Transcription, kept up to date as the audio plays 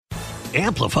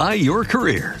Amplify your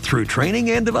career through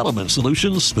training and development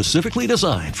solutions specifically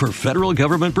designed for federal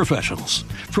government professionals.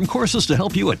 From courses to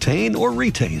help you attain or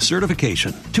retain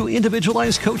certification, to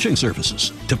individualized coaching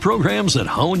services, to programs that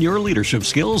hone your leadership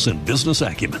skills and business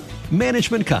acumen,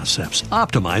 Management Concepts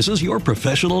optimizes your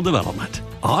professional development.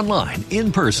 Online,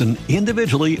 in person,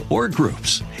 individually, or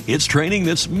groups, it's training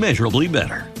that's measurably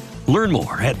better. Learn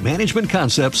more at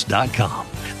managementconcepts.com.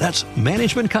 That's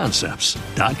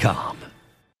managementconcepts.com.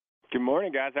 Good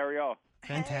morning, guys. How are y'all?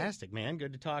 Fantastic, man.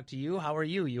 Good to talk to you. How are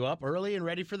you? You up early and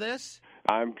ready for this?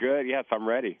 I'm good. Yes, I'm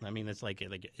ready. I mean, it's like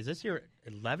is this your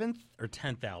 11th or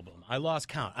 10th album? I lost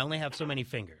count. I only have so many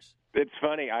fingers. It's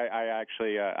funny. I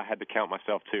actually I had to count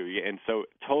myself, too. Yeah, and so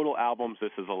total albums,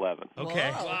 this is 11.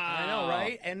 Okay. Whoa. Wow. I know,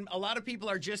 right? And a lot of people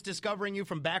are just discovering you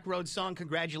from Backroad Song.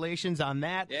 Congratulations on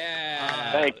that.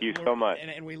 Yeah. Thank you so much.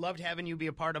 And we loved having you be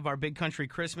a part of our Big Country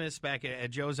Christmas back at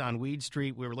Joe's on Weed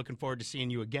Street. We were looking forward to seeing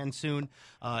you again soon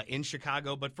in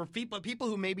Chicago. But for people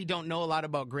who maybe don't know a lot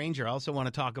about Granger, I also want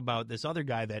to talk about this other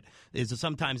guy that is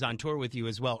sometimes on tour with you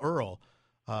as well, Earl.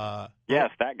 Yes,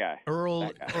 that guy. Earl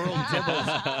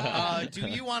Dibbles. Do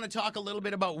you want to talk a little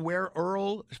bit about where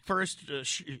Earl first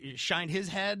shined his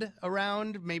head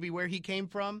around, maybe where he came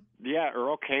from? Yeah,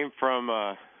 Earl came from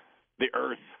the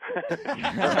earth.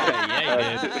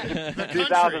 Yeah, he did.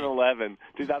 2011,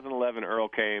 Earl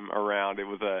came around. It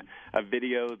was a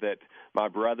video that my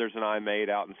brothers and I made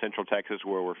out in Central Texas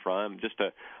where we're from. Just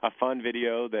a fun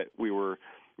video that we were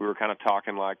kind of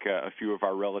talking like a few of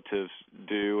our relatives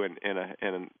do and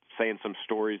saying some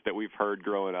stories that we've heard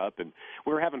growing up. And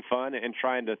we were having fun and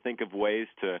trying to think of ways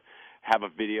to have a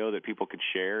video that people could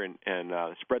share and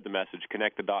spread the message,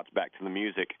 connect the dots back to the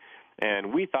music.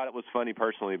 And we thought it was funny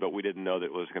personally, but we didn't know that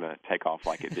it was going to take off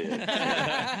like it did.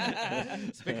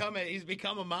 He's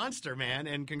become a monster, man,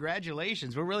 and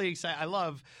congratulations. We're really excited. I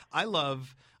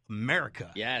love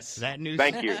America. Yes.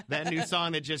 Thank you. That new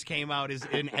song that just came out is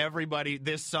in everybody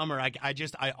this summer.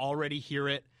 I already hear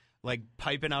it like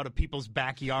piping out of people's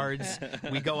backyards.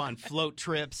 We go on float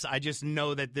trips. I just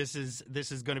know that this is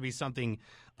going to be something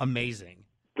amazing.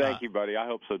 Thank you, buddy. I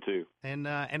hope so too. And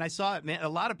I saw it, man. A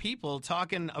lot of people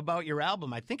talking about your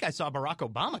album. I think I saw Barack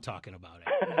Obama talking about it.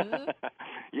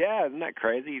 Yeah, isn't that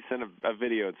crazy? He sent a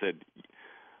video that said,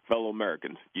 "Fellow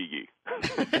Americans, yee."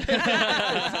 Pretty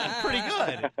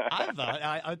good. I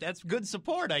thought that's good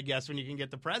support, I guess, when you can get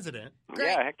the president. Great.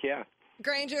 Yeah, heck yeah.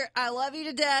 Granger, I love you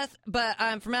to death, but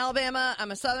I'm from Alabama.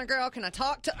 I'm a Southern girl. Can I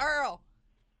talk to Earl?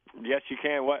 Yes, you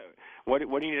can. What do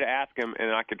you need to ask him,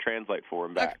 and I could translate for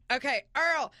him back? Okay,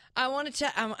 Earl, I want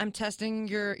to I'm testing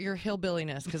your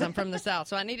hillbilliness because I'm from the South,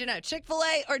 so I need to know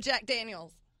Chick-fil-A or Jack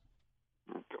Daniels?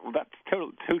 Well, that's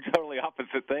two totally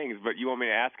opposite things, but you want me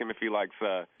to ask him if he likes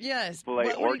Yes.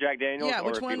 Chick-fil-A or Jack Daniels? Yeah, or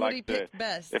which if one he would likes he pick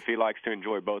best? If he likes to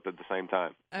enjoy both at the same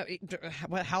time.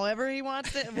 However he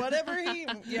wants it, whatever he,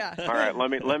 yeah. All right,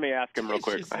 let me ask him real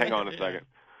quick. Hang on a second.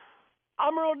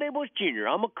 I'm Earl Dibbles Jr.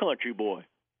 I'm a country boy,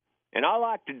 and I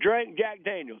like to drink Jack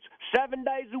Daniels 7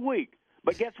 days a week.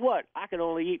 But guess what? I can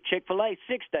only eat Chick-fil-A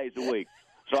 6 days a week.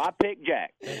 So I picked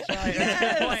Jack. It's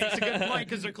a good point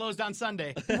because they're closed on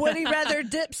Sunday. Would he rather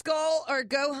dip skull or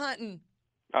go hunting?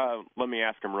 Let me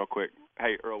ask him real quick.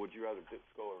 Hey, Earl, would you rather dip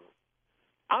skull or...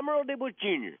 I'm Earl Dibbles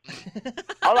Jr.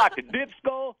 I like to dip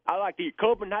skull, I like to eat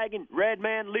Copenhagen, Red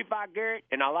Man, Levi Garrett,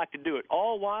 and I like to do it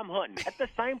all while I'm hunting at the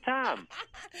same time.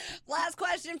 Last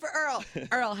question for Earl.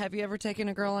 Earl, have you ever taken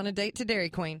a girl on a date to Dairy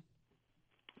Queen?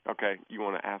 Okay, you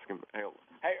want to ask him? Hey,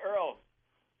 Earl.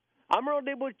 I'm Earl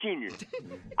Dibbles Jr.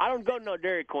 I don't go to no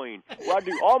Dairy Queen. Well, I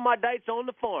do all my dates on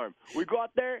the farm. We go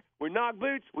out there, we knock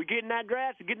boots, we get in that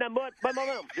grass, we get in that mud,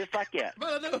 just like that.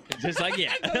 Just like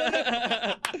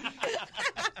yeah.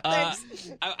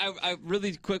 I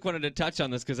really quick wanted to touch on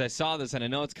this because I saw this and I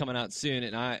know it's coming out soon.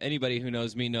 And anybody who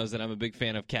knows me knows that I'm a big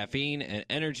fan of caffeine and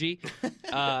energy.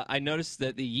 I noticed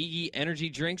that the Yee energy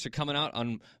drinks are coming out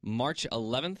on March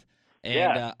 11th.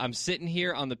 And I'm sitting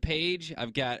here on the page.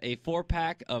 I've got a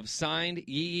 4-pack of signed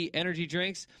Yee energy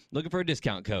drinks. Looking for a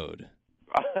discount code.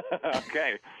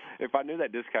 Okay. If I knew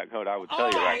that discount code, I would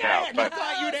tell you right now. But I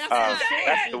thought you'd ask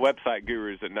that's the website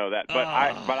gurus that know that. But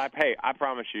I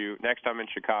promise you, next time in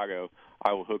Chicago,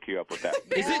 I will hook you up with that.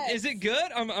 Is it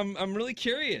good? I'm really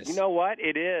curious. You know what?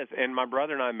 It is. And my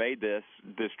brother and I made this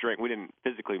drink. We didn't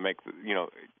physically make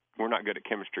we're not good at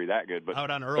chemistry that good, but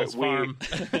out on Earl's farm.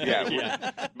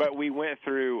 But we went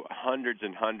through hundreds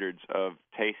and hundreds of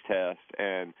taste tests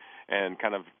and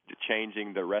kind of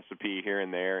changing the recipe here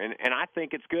and there, and I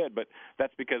think it's good, but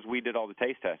that's because we did all the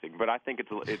taste testing. But I think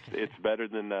it's better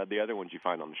than the other ones you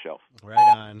find on the shelf.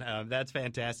 Right on. That's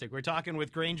fantastic. We're talking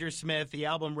with Granger Smith. The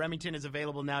album Remington is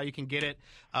available now. You can get it.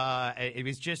 It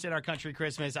was just at our country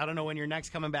Christmas. I don't know when you're next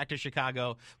coming back to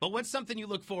Chicago, but what's something you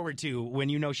look forward to when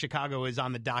you know Chicago is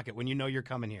on the docket, when you know you're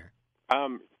coming here?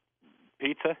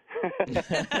 Pizza.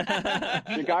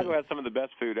 Chicago has some of the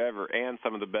best food ever and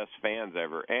some of the best fans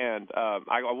ever. And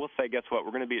I will say, guess what?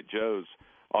 We're going to be at Joe's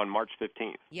on March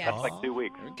 15th. Yes. That's like 2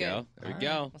 weeks. There we go. There we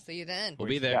go. We'll see you then. We'll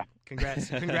be there. Yeah.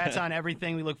 Congrats on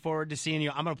everything. We look forward to seeing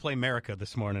you. I'm going to play America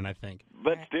this morning, I think.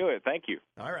 Let's do it. Thank you.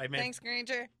 All right, man. Thanks,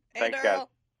 Granger. Thanks, and guys. Earl.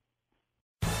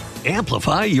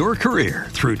 Amplify your career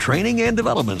through training and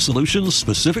development solutions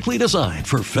specifically designed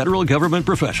for federal government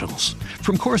professionals.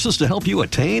 From courses to help you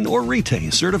attain or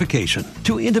retain certification,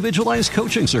 to individualized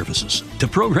coaching services, to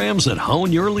programs that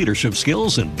hone your leadership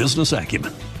skills and business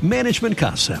acumen, Management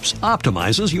Concepts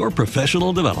optimizes your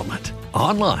professional development.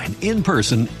 Online, in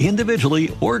person,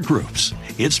 individually, or groups,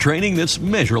 it's training that's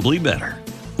measurably better.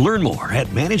 Learn more at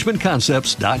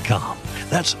managementconcepts.com.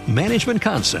 That's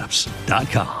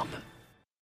managementconcepts.com.